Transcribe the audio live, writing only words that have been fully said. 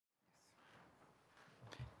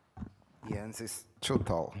Jens is too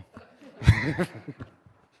tall.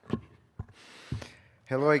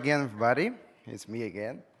 Hello again, everybody. It's me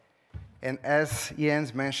again. And as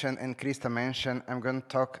Jens mentioned and Krista mentioned, I'm going to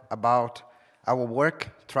talk about our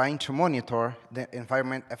work trying to monitor the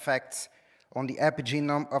environment effects on the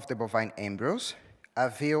epigenome of the bovine embryos, a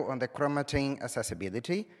view on the chromatin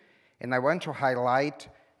accessibility, and I want to highlight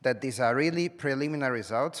that these are really preliminary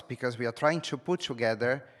results because we are trying to put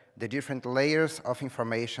together the different layers of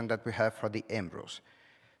information that we have for the embryos.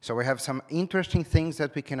 So we have some interesting things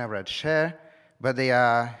that we can already share, but they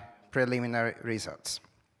are preliminary results.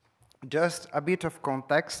 Just a bit of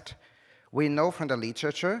context, we know from the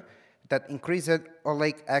literature that increased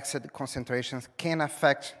oleic acid concentrations can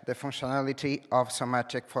affect the functionality of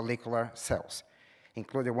somatic follicular cells,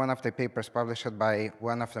 including one of the papers published by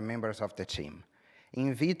one of the members of the team,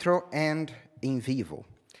 in vitro and in vivo.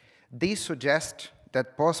 This suggests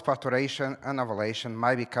that post-parturition and ovulation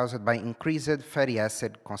might be caused by increased fatty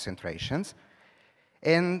acid concentrations.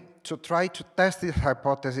 And to try to test this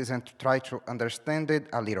hypothesis and to try to understand it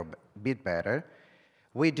a little bit better,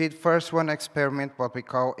 we did first one experiment, what we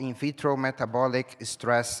call in vitro metabolic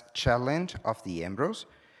stress challenge of the embryos.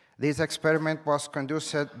 This experiment was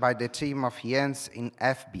conducted by the team of Jens in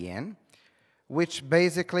FBN, which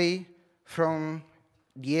basically from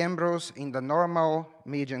the embryos in the normal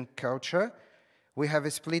medium culture, we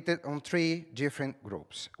have split it on 3 different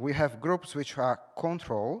groups. We have groups which are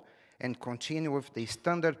control and continue with the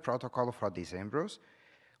standard protocol for these embryos.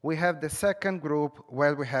 We have the second group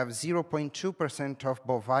where we have 0.2% of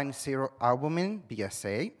bovine seroalbumin,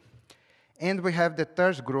 BSA, and we have the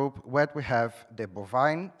third group where we have the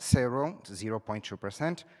bovine serum,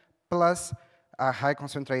 0.2%, plus a high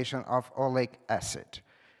concentration of oleic acid.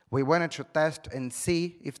 We wanted to test and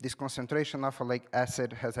see if this concentration of oleic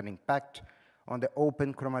acid has an impact on the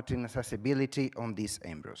open chromatin accessibility on these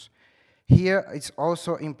embryos. Here, it's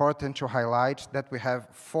also important to highlight that we have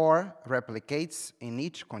 4 replicates in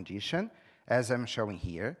each condition, as I'm showing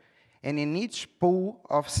here. And in each pool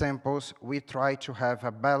of samples, we try to have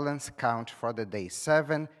a balanced count for the days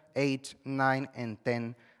 7, 8, 9, and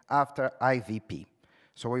 10 after IVP.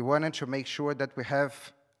 So we wanted to make sure that we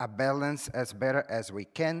have a balance as better as we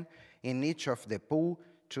can in each of the pool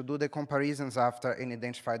to do the comparisons after and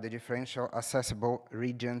identify the differential accessible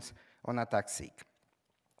regions on ATAC-seq.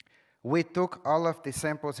 We took all of the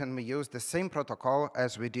samples and we used the same protocol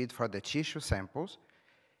as we did for the tissue samples.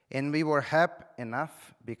 And we were happy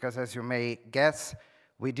enough because, as you may guess,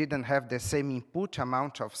 we didn't have the same input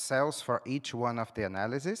amount of cells for each one of the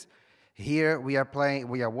analyses. Here we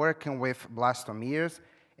are working with blastomeres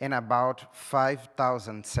and about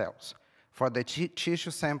 5,000 cells. For the tissue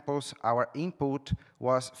samples, our input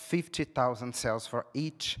was 50,000 cells for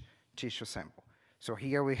each tissue sample. So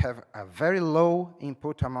here we have a very low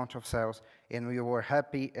input amount of cells, and we were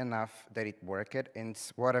happy enough that it worked, and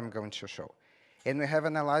it's what I'm going to show. And we have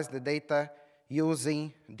analyzed the data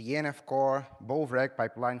using the NF-core BOVREG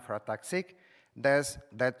pipeline for ATAC-seq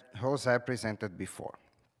that Jose presented before.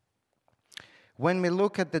 When we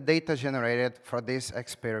look at the data generated for this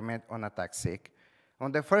experiment on ATAC-seq,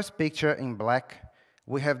 on the first picture in black,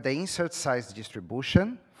 we have the insert size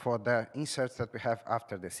distribution for the inserts that we have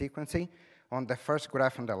after the sequencing on the first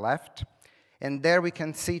graph on the left. And there we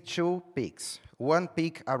can see 2 peaks. One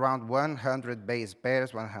peak around 100 base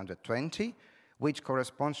pairs, 120, which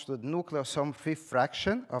corresponds to the nucleosome free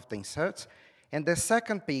fraction of the inserts. And the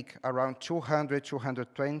second peak around 200,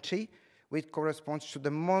 220, which corresponds to the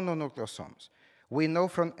mononucleosomes. We know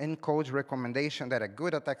from ENCODE's recommendation that a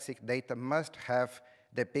good ATAC-seq data must have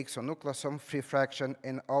the peaks on nucleosome free fraction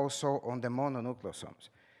and also on the mononucleosomes.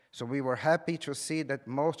 So we were happy to see that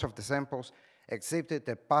most of the samples exhibited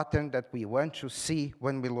the pattern that we want to see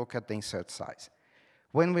when we look at the insert size.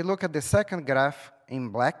 When we look at the second graph in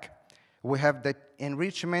black, we have the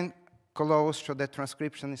enrichment close to the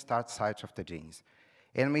transcription start site of the genes.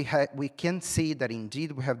 And we can see that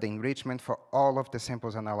indeed we have the enrichment for all of the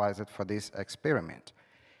samples analyzed for this experiment.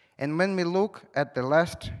 And when we look at the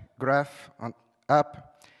last graph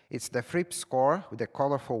up, it's the FRIP score with the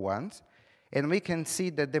colorful ones. And we can see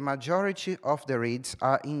that the majority of the reads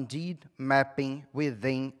are indeed mapping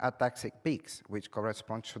within ATAC-seq peaks, which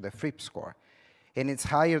corresponds to the FRIP score. And it's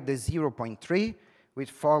higher than 0.3,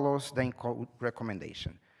 which follows the ENCODE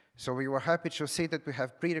recommendation. So we were happy to see that we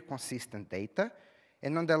have pretty consistent data.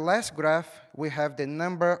 And on the last graph, we have the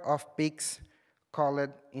number of peaks called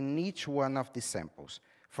in each one of the samples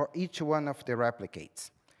for each one of the replicates.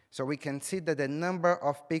 So we can see that the number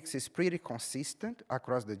of peaks is pretty consistent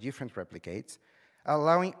across the different replicates,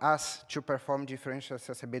 allowing us to perform differential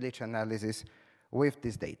accessibility analysis with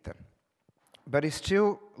this data. But it's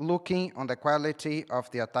still looking on the quality of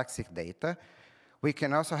the ataxic data. We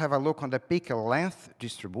can also have a look on the peak length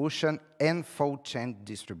distribution and fold chain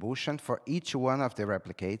distribution for each one of the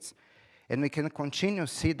replicates. And we can continue to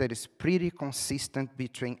see that it's pretty consistent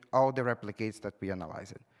between all the replicates that we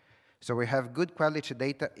analyzed. So we have good quality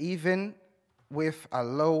data even with a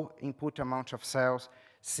low input amount of cells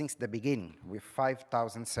since the beginning, with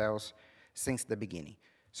 5,000 cells since the beginning.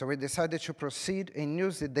 So we decided to proceed and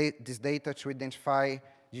use this data to identify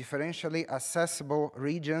differentially accessible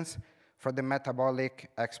regions for the metabolic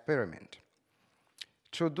experiment.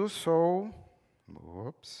 To do so,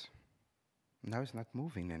 whoops, now it's not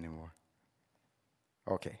moving anymore.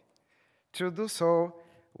 Okay. To do so,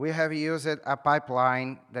 we have used a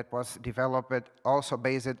pipeline that was developed also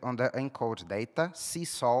based on the ENCODE data,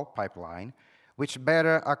 CSOL pipeline, which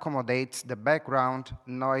better accommodates the background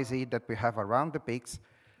noisy that we have around the peaks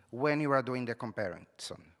when you are doing the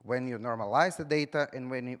comparison, when you normalize the data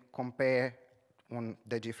and when you compare on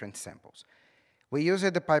the different samples. We use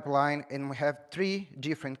the pipeline and we have 3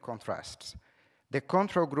 different contrasts. The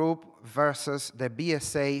control group versus the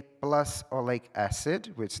BSA plus oleic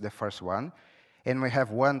acid, which is the first one, and we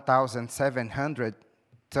have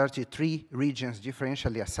 1,733 regions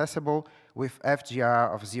differentially accessible with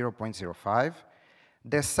FGR of 0.05.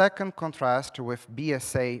 The second contrast with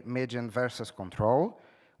BSA median versus control,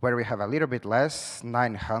 where we have a little bit less,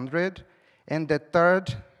 900. And the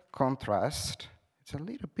third contrast, it's a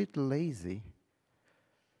little bit lazy.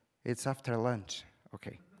 It's after lunch,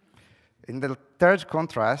 okay. In the third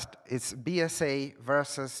contrast, it's BSA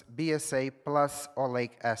versus BSA plus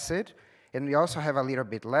oleic acid. And we also have a little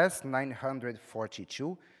bit less,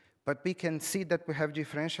 942. But we can see that we have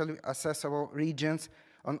differentially accessible regions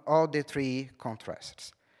on all the 3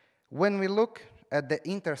 contrasts. When we look at the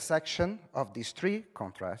intersection of these 3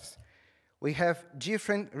 contrasts, we have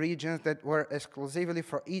different regions that were exclusively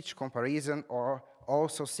for each comparison or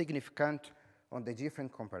also significant on the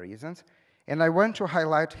different comparisons. And I want to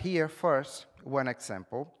highlight here first one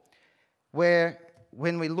example where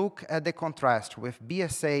when we look at the contrast with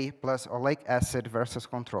BSA plus oleic acid versus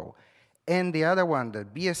control, and the other one, the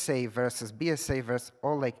BSA versus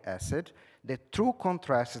oleic acid, the true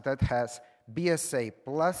contrast that has BSA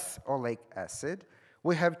plus oleic acid,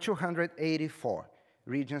 we have 284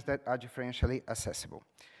 regions that are differentially accessible.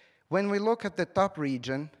 When we look at the top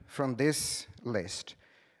region from this list,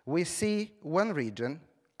 we see one region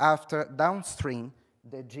after downstream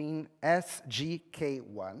the gene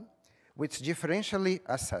SGK1, which is differentially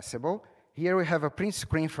accessible. Here we have a print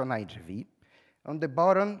screen from IGV. On the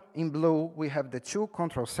bottom, in blue, we have the 2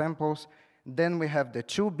 control samples. Then we have the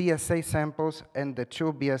 2 BSA samples and the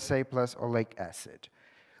 2 BSA plus oleic acid.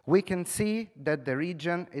 We can see that the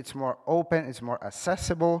region is more open, it's more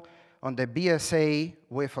accessible on the BSA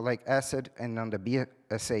with oleic acid and on the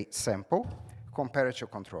BSA sample compared to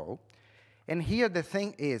control. And here the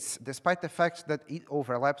thing is, despite the fact that it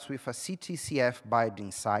overlaps with a CTCF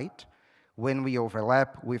binding site, when we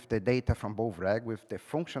overlap with the data from bovreg, with the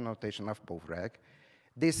functional notation of bovreg,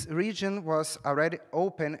 this region was already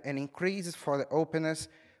open and increases for the openness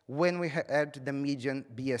when we add the median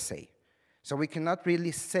BSA. So we cannot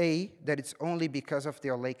really say that it's only because of the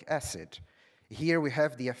oleic acid. Here we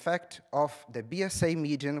have the effect of the BSA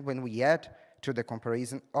median when we add to the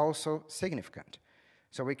comparison also significant.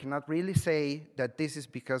 So we cannot really say that this is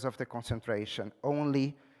because of the concentration,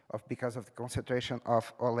 only because of the concentration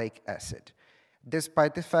of oleic acid,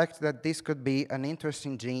 despite the fact that this could be an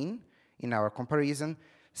interesting gene in our comparison,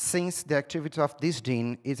 since the activity of this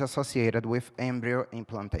gene is associated with embryo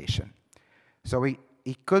implantation. So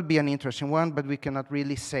it could be an interesting one, but we cannot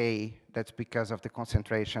really say that's because of the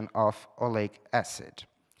concentration of oleic acid.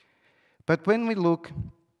 But when we look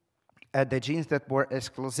at the genes that were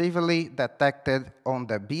exclusively detected on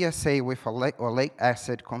the BSA with oleic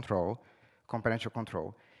acid control, comparator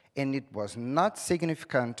control, and it was not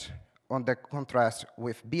significant on the contrast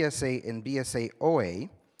with BSA and BSA-OA,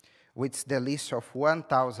 which is the list of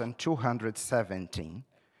 1,217,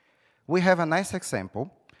 we have a nice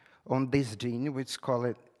example on this gene, which is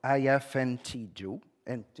called IFNT2.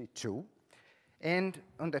 And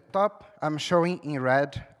on the top, I'm showing in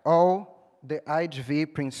red all the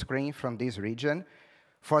IGV print screen from this region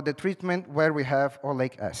for the treatment where we have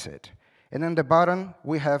oleic acid. And on the bottom,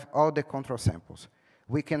 we have all the control samples.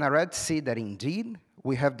 We can already see that indeed,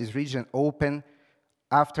 we have this region open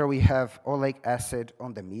after we have oleic acid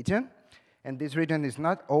on the median. And this region is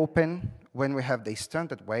not open when we have the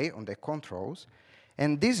standard way on the controls.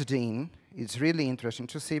 And this gene is really interesting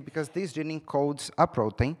to see because this gene encodes a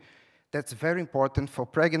protein that's very important for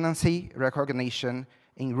pregnancy recognition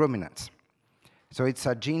in ruminants. So it's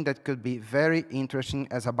a gene that could be very interesting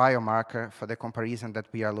as a biomarker for the comparison that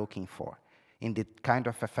we are looking for, in the kind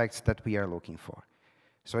of effects that we are looking for.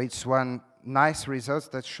 So it's one nice results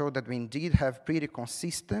that show that we indeed have pretty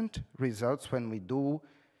consistent results when we do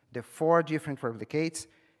the 4 different replicates,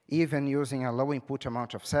 even using a low input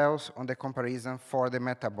amount of cells on the comparison for the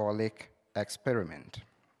metabolic experiment.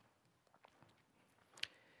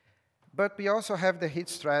 But we also have the heat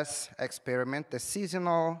stress experiment, the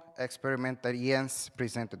seasonal experiment that Jens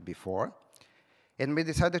presented before. And we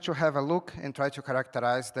decided to have a look and try to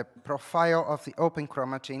characterize the profile of the open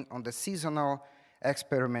chromatin on the seasonal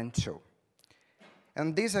experiment too.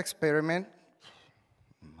 And this experiment,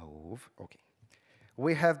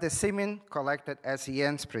 we have the semen collected as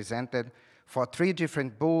Jens presented for 3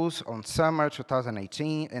 different bulls on summer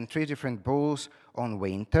 2018 and 3 different bulls on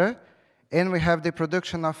winter. And we have the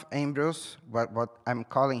production of embryos, what I'm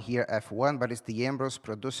calling here F1, but it's the embryos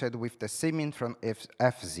produced with the semen from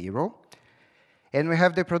F0. And we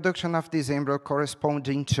have the production of this embryo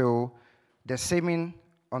corresponding to the semen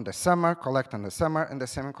on the summer, collected on the summer, and the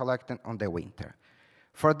semen collected on the winter.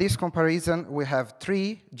 For this comparison, we have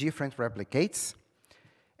 3 different replicates.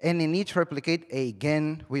 And in each replicate,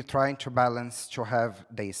 again, we're trying to balance to have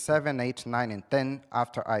day 7, 8, 9, and 10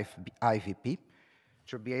 after IVP,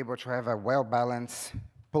 to be able to have a well-balanced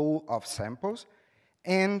pool of samples.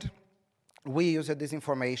 And we used this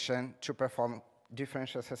information to perform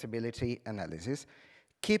differential accessibility analysis,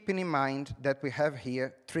 keeping in mind that we have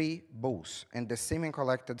here 3 bulls, and the semen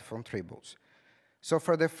collected from 3 bulls. So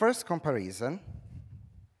for the first comparison,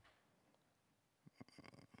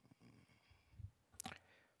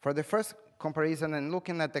 and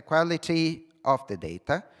looking at the quality of the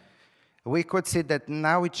data, we could see that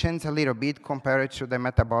now it changed a little bit compared to the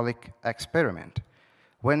metabolic experiment.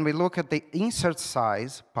 When we look at the insert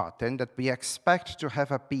size pattern, that we expect to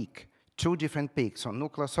have a peak, 2 different peaks on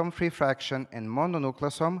nucleosome free fraction and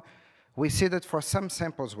mononucleosome, we see that for some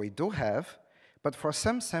samples we do have, but for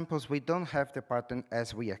some samples we don't have the pattern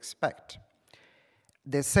as we expect.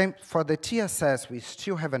 The same for the TSS, we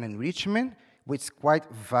still have an enrichment, which is quite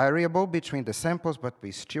variable between the samples, but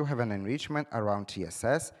we still have an enrichment around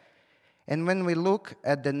TSS. And when we look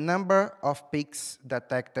at the number of peaks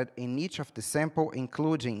detected in each of the sample,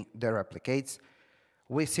 including the replicates,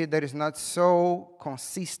 we see that it's not so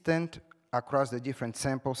consistent across the different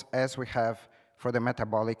samples as we have for the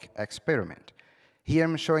metabolic experiment. Here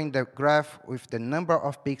I'm showing the graph with the number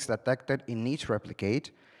of peaks detected in each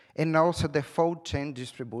replicate, and also the fold chain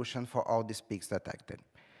distribution for all these peaks detected.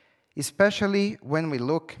 Especially when we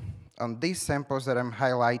look on these samples that I'm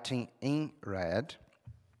highlighting in red,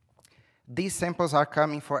 these samples are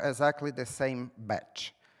coming for exactly the same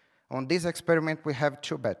batch. On this experiment, we have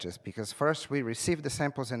 2 batches, because first we receive the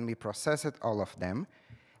samples and we process it, all of them,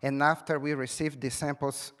 and after we receive the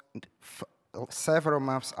samples several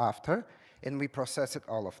months after, and we process it,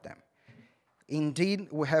 all of them. Indeed,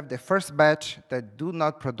 we have the first batch that do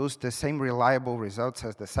not produce the same reliable results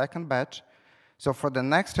as the second batch. So for the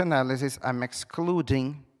next analysis, I'm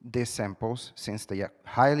excluding these samples since they are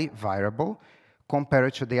highly variable,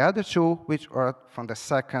 compared to the other 2, which are from the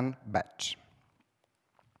second batch.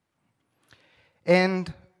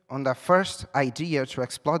 And on the first idea to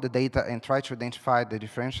explore the data and try to identify the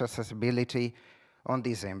differential accessibility on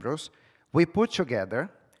these embryos, we put together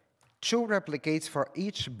 2 replicates for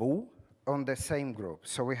each bull on the same group.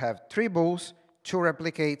 So we have 3 bulls, 2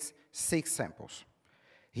 replicates, 6 samples.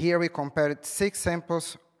 Here we compared 6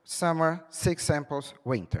 samples summer, 6 samples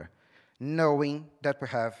winter, knowing that we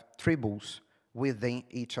have 3 bulls within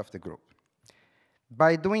each of the group.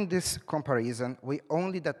 By doing this comparison, we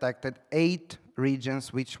only detected 8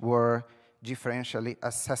 regions which were differentially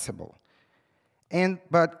accessible.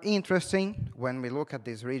 But interesting, when we look at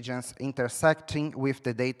these regions intersecting with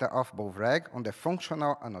the data of Bovreg on the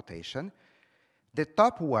functional annotation, the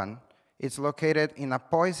top one is located in a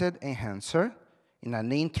poised enhancer, in an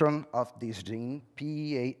intron of this gene,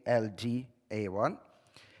 PALD-A1.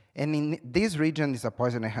 And in this region is a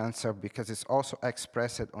poison enhancer because it's also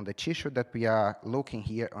expressed on the tissue that we are looking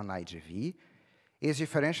here on IgV, is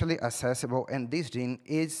differentially accessible, and this gene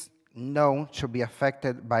is known to be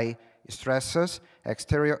affected by stressors,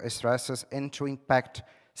 exterior stressors, and to impact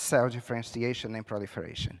cell differentiation and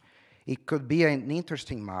proliferation. It could be an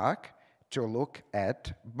interesting mark to look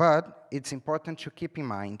at, but it's important to keep in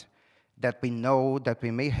mind that we know that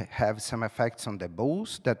we may have some effects on the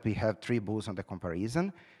bulls, that we have 3 bulls on the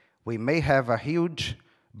comparison. We may have a huge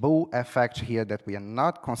bull effect here that we are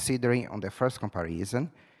not considering on the first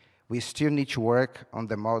comparison. We still need to work on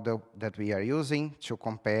the model that we are using to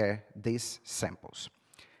compare these samples.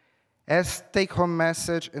 As take-home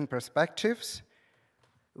message and perspectives,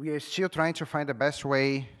 We are still trying to find the best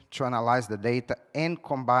way to analyze the data and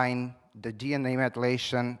combine the DNA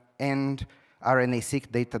methylation and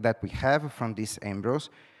RNA-seq data that we have from these embryos,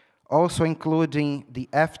 also including the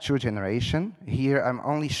F2 generation. Here I'm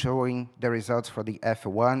only showing the results for the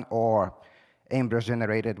F1 or embryos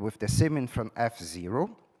generated with the semen from F0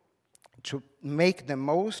 to make the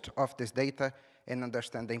most of this data and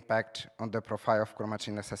understand the impact on the profile of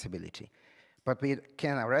chromatin accessibility. But we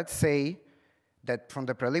can already say that from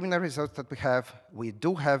the preliminary results that we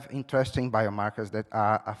do have interesting biomarkers that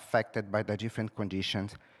are affected by the different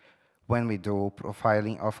conditions when we do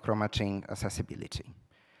profiling of chromatin accessibility.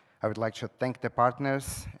 I would like to thank the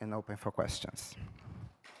partners and open for questions.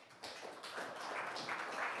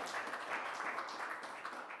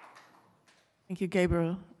 Thank you,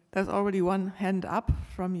 Gabriel. There's already one hand up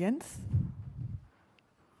from Jens.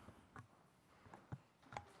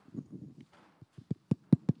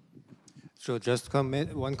 So just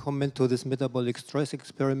one comment to this metabolic stress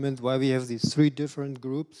experiment, why we have these 3 different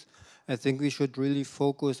groups. I think we should really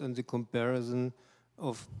focus on the comparison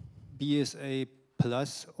of BSA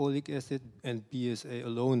plus oleic acid and BSA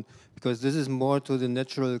alone, because this is more to the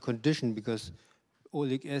natural condition, because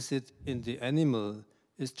oleic acid in the animal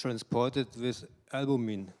is transported with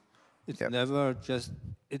albumin. It's never just,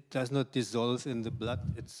 it does not dissolve in the blood,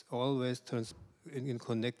 it's always in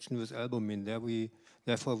connection with albumin.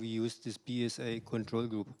 Therefore, we use this BSA control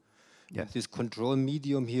group. Yes. This control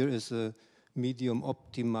medium here is a medium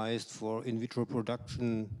optimized for in vitro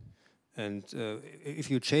production. And if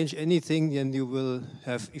you change anything, then you will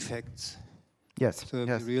have effects. Yes. So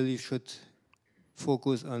yes. we really should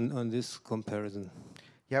focus on this comparison.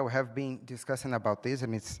 Yeah, we have been discussing about this,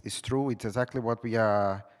 and it's true. It's exactly what we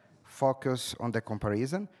are focused on the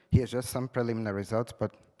comparison. Here's just some preliminary results,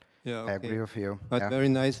 but yeah, okay. I agree with you. But very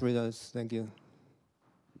nice results. Thank you.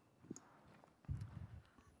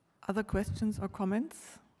 Other questions or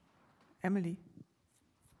comments? Emily.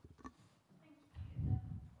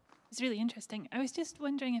 It's really interesting. I was just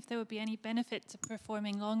wondering if there would be any benefit to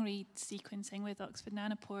performing long-read sequencing with Oxford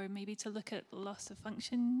Nanopore, maybe to look at loss of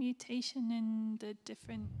function mutation in the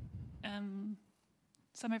different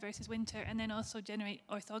summer versus winter, and then also generate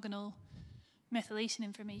orthogonal methylation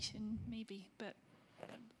information, maybe. But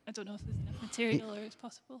I don't know if there's enough material or it's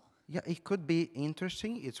possible. Yeah, it could be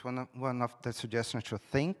interesting. It's one of the suggestions to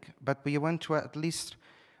think, but we want to at least,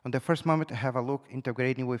 on the first moment, have a look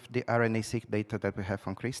integrating with the RNA-seq data that we have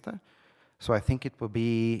from Costa. So I think it will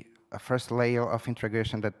be a first layer of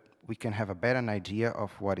integration that we can have a better idea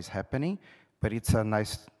of what is happening, but it's a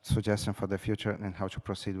nice suggestion for the future and how to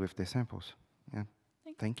proceed with the samples. Yeah,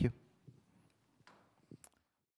 thank you.